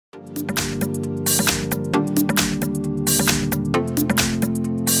Hi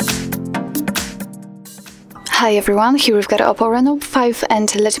everyone, here we've got OPPO Reno 5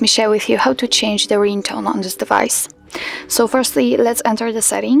 and let me share with you how to change the ringtone on this device. So firstly, let's enter the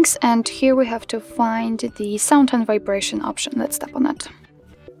settings, and here we have to find the sound and vibration option. Let's tap on it.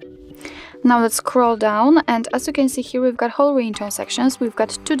 Now let's scroll down, and as you can see here, we've got whole ringtone sections. We've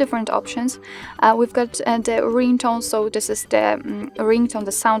got two different options. We've got the ringtone, so this is the ringtone,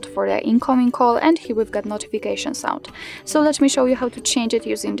 the sound for the incoming call, and here we've got notification sound. So let me show you how to change it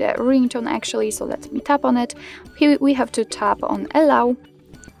using the ringtone actually. So let me tap on it. Here we have to tap on allow,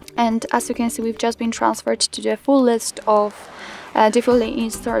 and as you can see, we've just been transferred to the full list of defaultly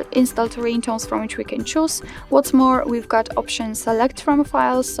installed ringtones from which we can choose. What's more, we've got option select from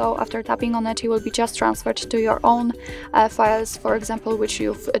files, so after tapping on it you will be just transferred to your own files, for example, which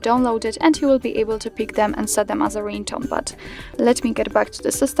you've downloaded, and you will be able to pick them and set them as a ringtone. But let me get back to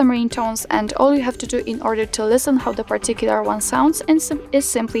the system ringtones, and all you have to do in order to listen how the particular one sounds is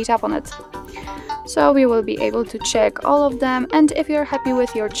simply tap on it. So we will be able to check all of them, and if you're happy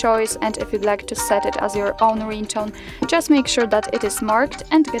with your choice and if you'd like to set it as your own ringtone, just make sure that it is marked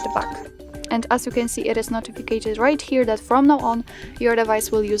and get back. And as you can see, it is notified right here that from now on your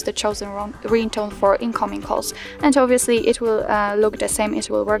device will use the chosen ringtone for incoming calls, and obviously it will look the same, it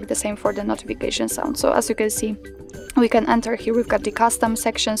will work the same for the notification sound. So as you can see, we can enter here, we've got the custom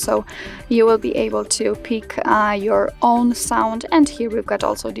section, so you will be able to pick your own sound, and here we've got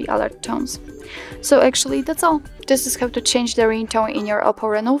also the alert tones. So actually that's all. This is how to change the ringtone in your OPPO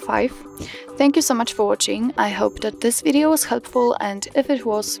Reno 5. Thank you so much for watching. I hope that this video was helpful, and if it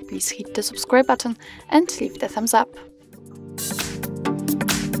was, please hit the subscribe button and leave the thumbs up.